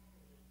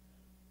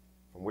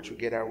 from which we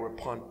get our word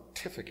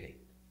pontificate,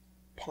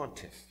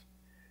 pontiff.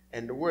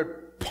 And the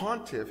word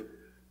pontiff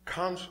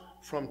comes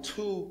from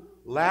two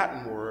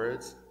Latin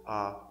words,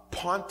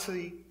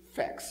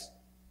 pontifex.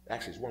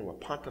 Actually, it's one word,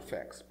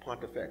 pontifex.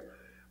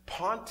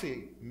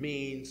 Ponti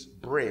means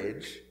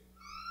bridge,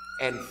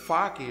 and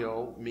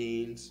facio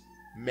means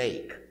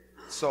make.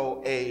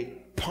 So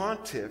a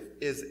pontiff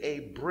is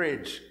a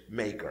bridge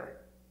maker.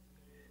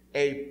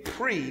 A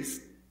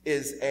priest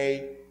is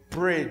a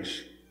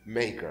bridge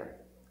maker.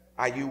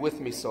 Are you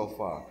with me so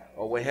far?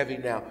 Oh, we're heavy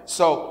now.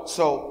 So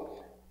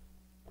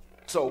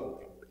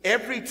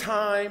every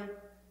time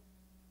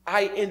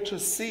I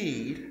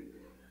intercede,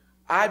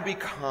 I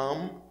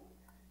become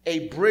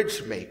a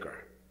bridge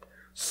maker.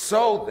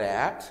 So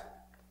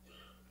that,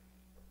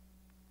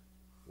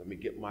 let me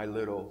get my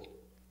little,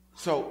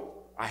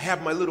 so I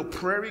have my little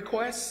prayer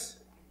requests,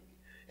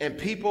 and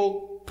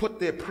people put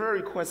their prayer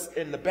requests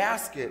in the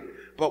basket.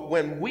 But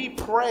when we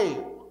pray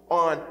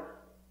on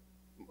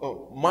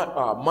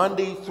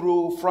Monday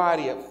through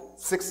Friday at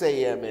 6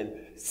 a.m.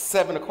 and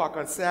 7 o'clock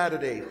on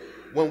Saturday,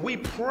 when we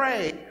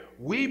pray,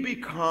 we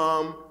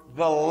become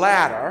the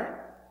ladder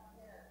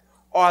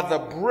or the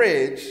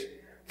bridge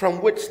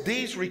from which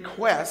these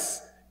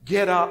requests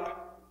get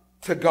up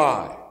to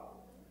God.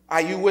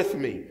 Are you with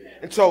me?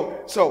 And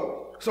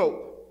so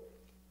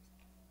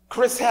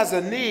Chris has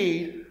a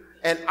need,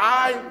 and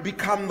I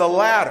become the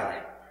ladder.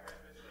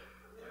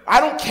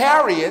 I don't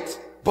carry it,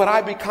 but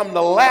I become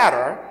the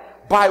ladder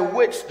by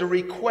which the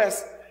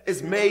request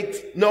is made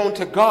known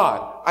to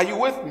God. Are you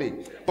with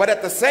me? But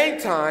at the same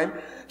time,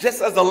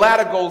 just as the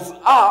ladder goes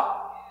up,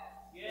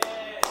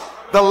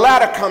 the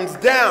ladder comes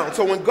down.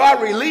 So when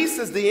God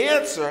releases the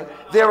answer,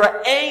 there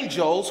are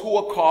angels who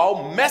are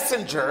called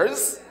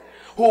messengers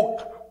who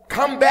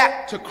come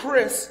back to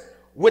Chris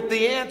with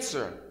the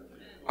answer.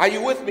 Are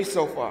you with me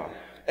so far?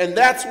 And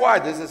that's why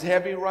this is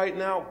heavy right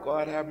now.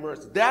 God have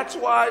mercy. That's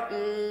why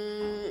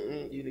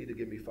you need to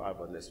give me 5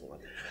 on this one.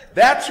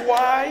 That's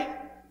why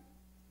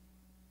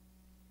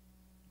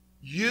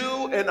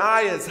you and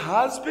I as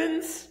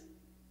husbands,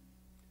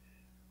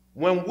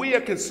 when we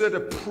are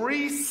considered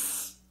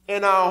priests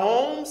in our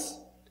homes,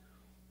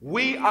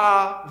 we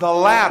are the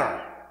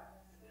ladder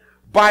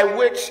by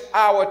which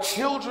our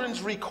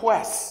children's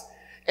requests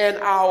and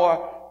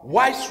our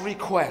wife's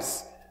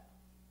requests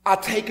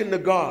are taken to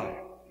God.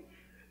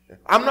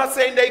 I'm not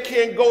saying they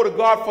can't go to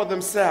God for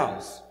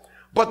themselves,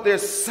 but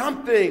there's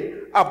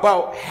something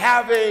about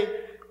having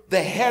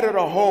the head of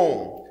the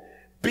home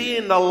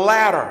being the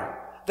ladder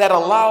that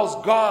allows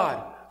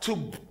God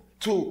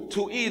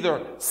to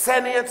either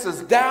send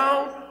answers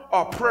down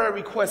or prayer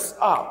requests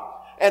up.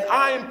 And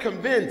I am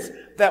convinced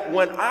that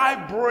when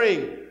I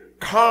bring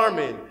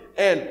Carmen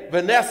and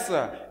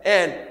Vanessa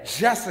and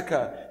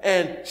Jessica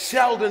and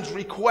Sheldon's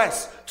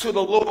requests to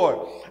the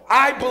Lord,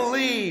 I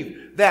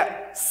believe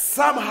that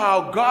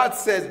somehow God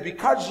says,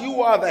 because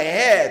you are the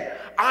head,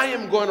 I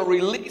am going to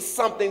release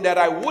something that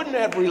I wouldn't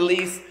have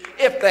released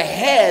if the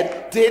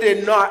head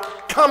did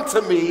not come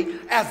to me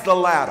as the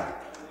ladder.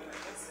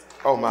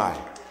 Oh my,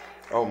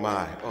 oh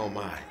my, oh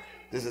my.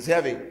 This is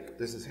heavy.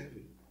 This is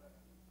heavy.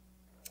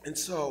 And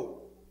so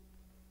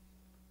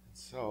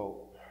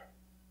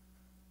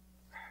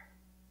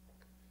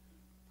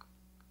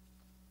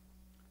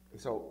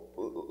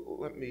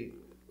let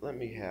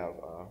me have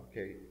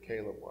okay,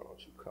 Caleb, why don't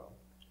you come?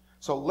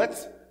 So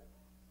let's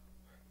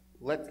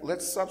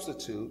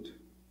substitute.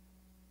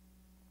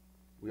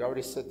 We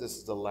already said this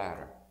is the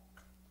ladder.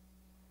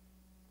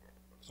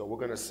 So we're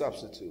going to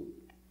substitute.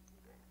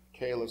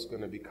 Caleb's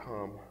going to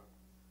become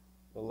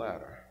the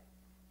ladder.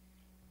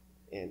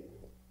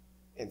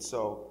 And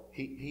so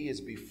he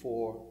is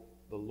before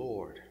the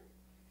Lord.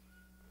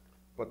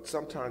 But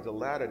sometimes the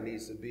ladder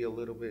needs to be a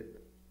little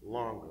bit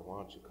longer.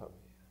 Why don't you come here?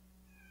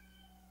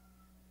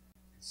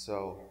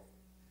 So,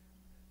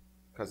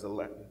 because the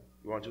ladder,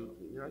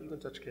 you can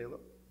touch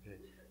Caleb. Okay.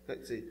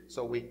 Let's see.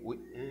 So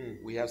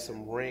we have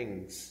some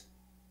rings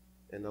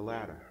in the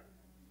ladder.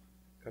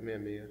 Come here,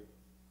 Mia.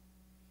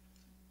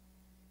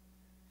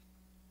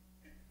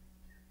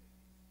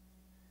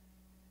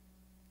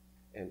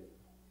 And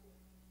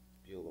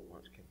Beulah, why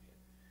don't you come here?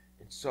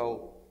 And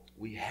so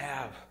we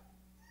have,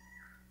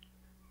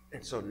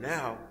 and so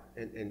now,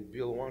 and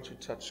Beulah, why don't you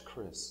touch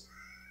Chris?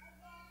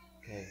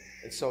 Okay.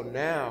 And so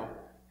now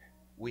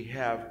we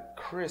have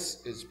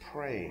Chris is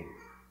praying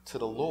to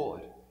the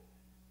Lord.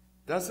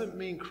 Doesn't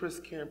mean Chris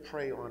can't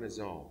pray on his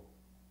own.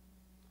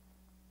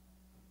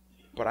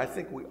 But I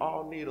think we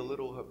all need a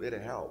little bit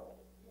of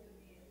help.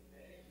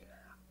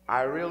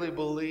 I really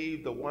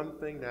believe the one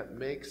thing that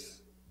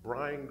makes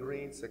Brian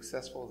Greene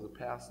successful as a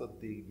pastor,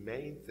 the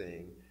main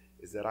thing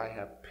is that I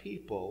have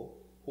people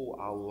who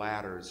are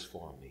ladders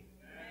for me.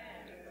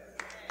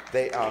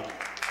 They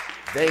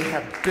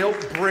have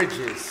built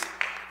bridges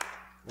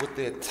with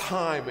their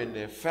time and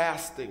their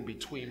fasting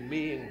between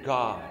me and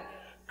God.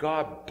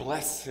 God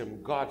bless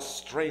him. God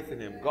strengthen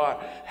him.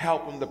 God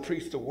help him to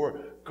preach the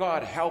word.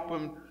 God help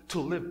him to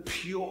live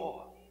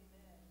pure.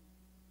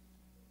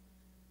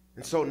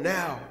 And so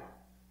now,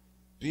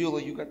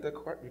 Beulah, you got the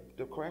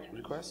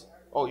request?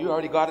 Oh, you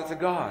already got it to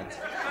God.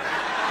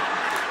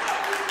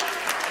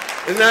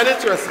 Isn't that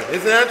interesting?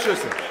 Isn't that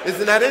interesting?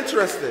 Isn't that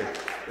interesting?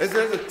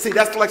 See,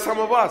 that's like some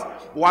of us.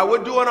 While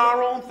we're doing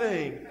our own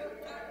thing,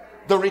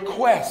 the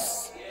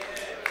requests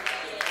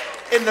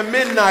in the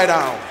midnight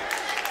hour,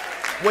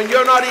 when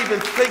you're not even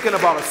thinking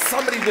about it,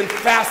 somebody's been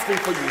fasting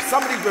for you,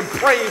 somebody's been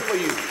praying for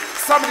you,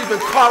 somebody's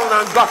been calling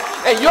on God,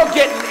 and you're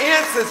getting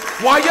answers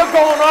while you're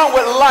going on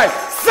with life.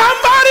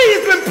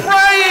 Somebody's been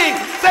praying.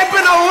 They've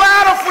been a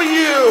ladder for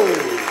you.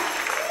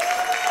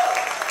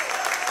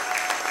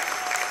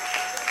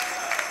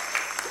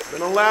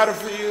 Been a ladder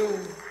for you.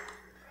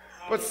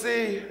 But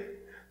see,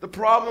 the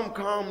problem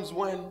comes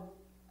when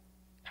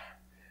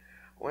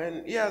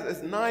yeah,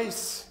 it's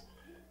nice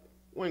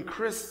when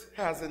Chris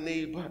has a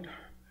need, but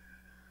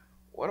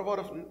what about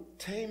if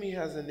Tammy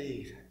has a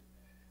need?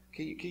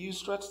 Can you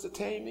stretch to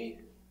Tammy?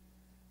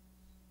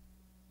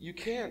 You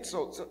can't.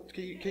 So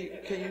can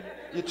you?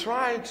 You're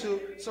trying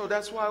to. So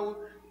that's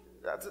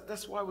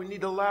why we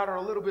need the ladder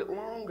a little bit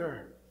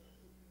longer.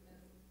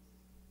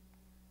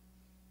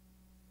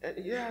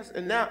 And yes,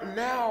 and now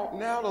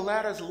the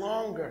ladder's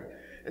longer,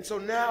 and so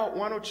now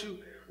why don't you?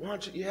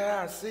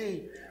 Yeah,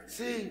 see,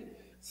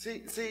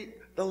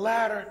 the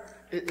ladder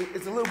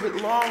it's a little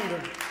bit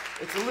longer.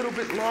 It's a little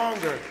bit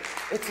longer.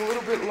 It's a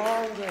little bit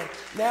longer.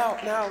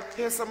 Now,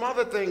 here's some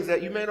other things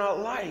that you may not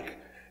like.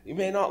 You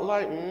may not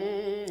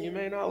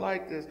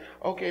like this.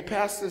 Okay,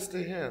 pass this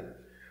to him.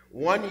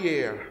 1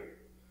 year.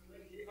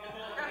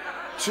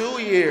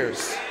 2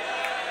 years,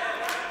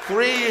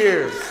 3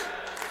 years.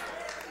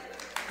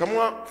 Come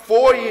on,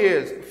 4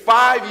 years,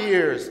 5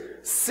 years,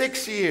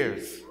 6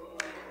 years.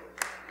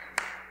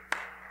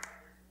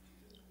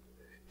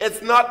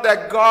 It's not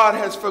that God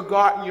has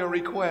forgotten your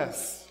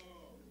requests.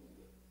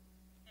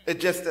 It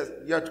just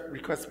that your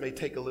request may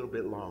take a little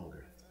bit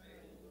longer.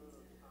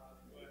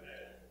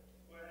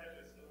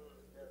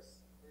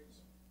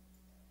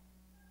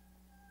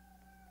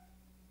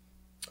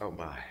 Oh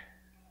my.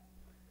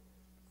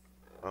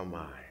 Oh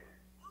my.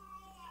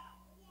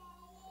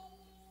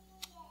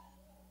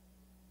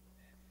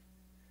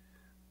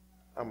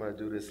 I'm going to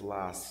do this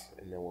last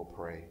and then we'll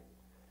pray.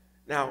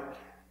 Now,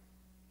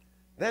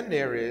 then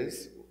there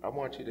is, I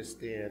want you to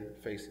stand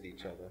facing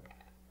each other,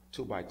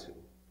 2 by 2.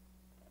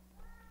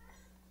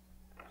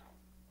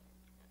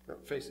 No,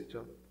 face each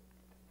other.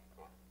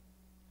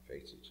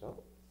 Face each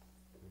other.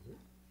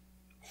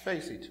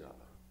 Face each other.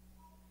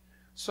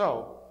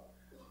 So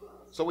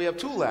we have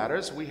 2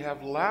 ladders. We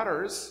have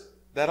ladders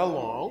that are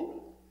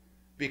long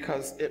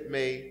because it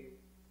may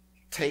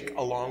take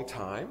a long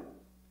time.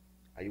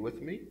 Are you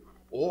with me?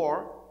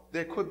 Or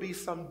there could be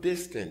some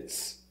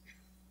distance.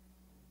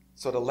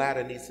 So the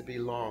ladder needs to be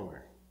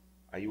longer.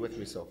 Are you with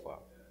me so far?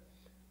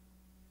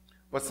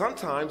 But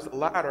sometimes the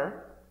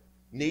ladder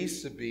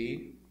needs to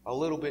be a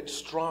little bit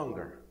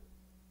stronger.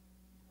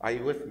 Are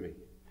you with me?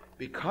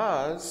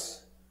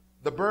 Because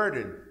the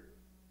burden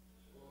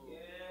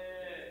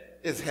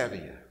is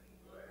heavier.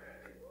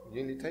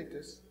 You need to take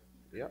this.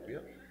 Yep.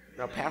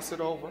 Now pass it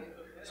over.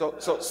 So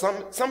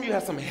some of you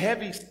have some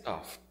heavy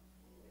stuff.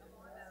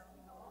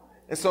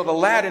 And so the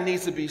ladder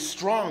needs to be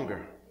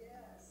stronger.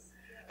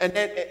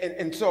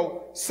 And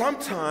so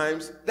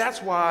sometimes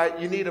that's why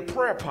you need a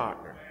prayer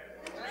partner.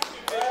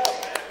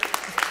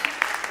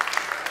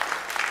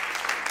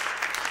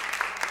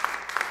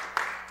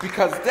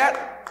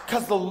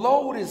 Because the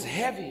load is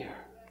heavier.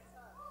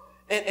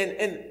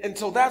 And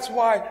so that's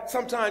why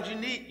sometimes you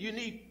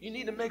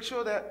need to make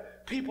sure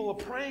that people are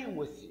praying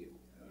with you.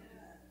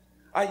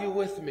 Are you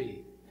with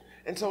me?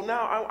 And so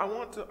now I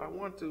want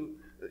to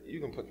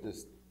you can put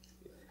this,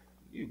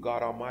 you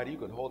God Almighty, you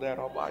can hold that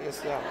all by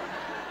yourself.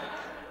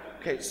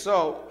 Okay,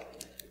 so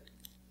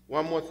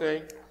one more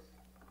thing,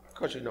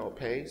 because you know it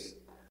pays.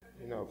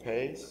 You know it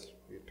pays.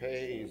 It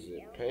pays,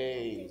 it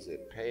pays,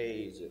 it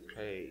pays, it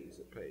pays,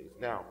 it pays.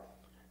 Now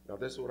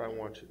this is what I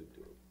want you to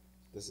do.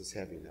 This is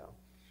heavy now.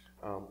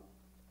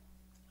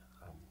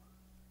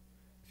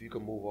 If you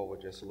can move over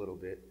just a little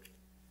bit,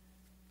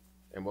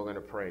 and we're going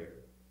to pray.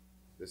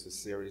 This is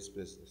serious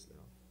business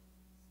now.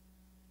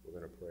 We're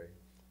going to pray.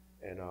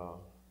 And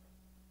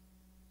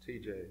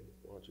TJ,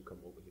 why don't you come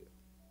over here?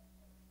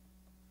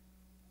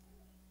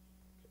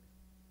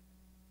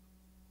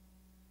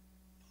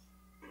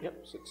 Okay.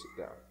 Yep, sit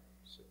down.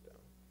 Sit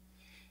down.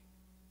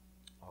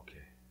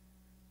 Okay.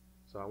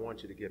 So I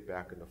want you to get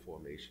back in the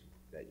formation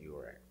that you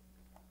were at.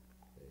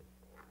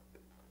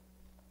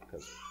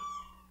 Okay.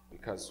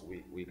 Because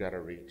we got to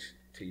reach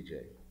TJ.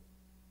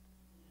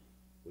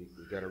 We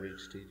got to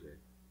reach TJ.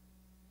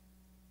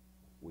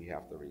 We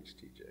have to reach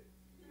TJ.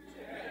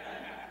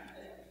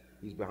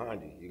 He's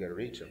behind you. You got to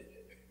reach him.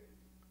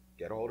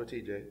 Get a hold of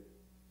TJ.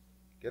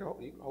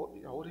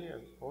 Hold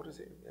hands. Hold his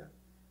hand. Yeah.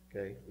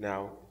 Okay.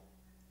 Now,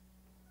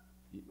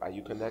 are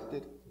you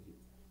connected?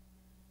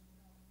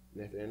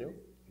 Nathaniel,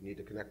 you need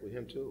to connect with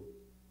him too.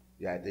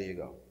 Yeah. There you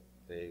go.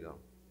 There you go.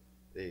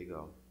 There you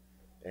go.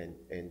 And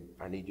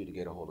I need you to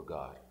get a hold of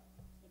God.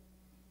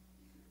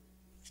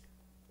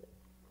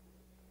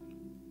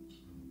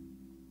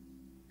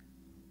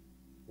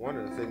 One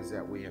of the things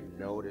that we have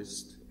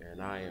noticed,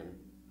 and I am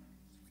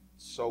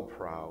so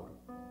proud,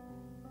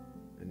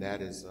 and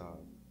that is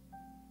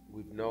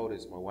we've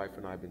noticed, my wife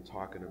and I have been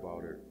talking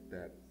about it,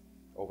 that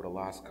over the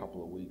last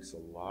couple of weeks, a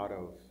lot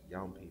of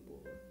young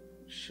people are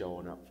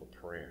showing up for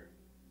prayer.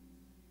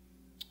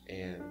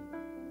 And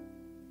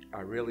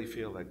I really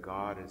feel that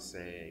God is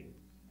saying,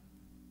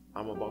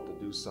 I'm about to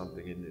do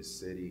something in this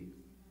city.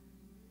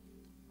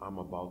 I'm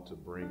about to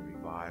bring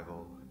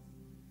revival.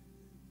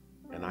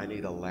 And I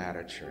need a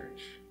ladder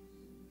church.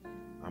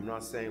 I'm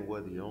not saying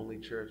we're the only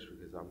church,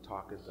 because I'm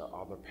talking to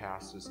other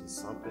pastors, and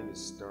something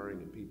is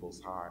stirring in people's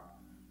heart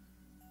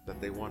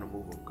that they want a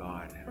move of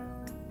God.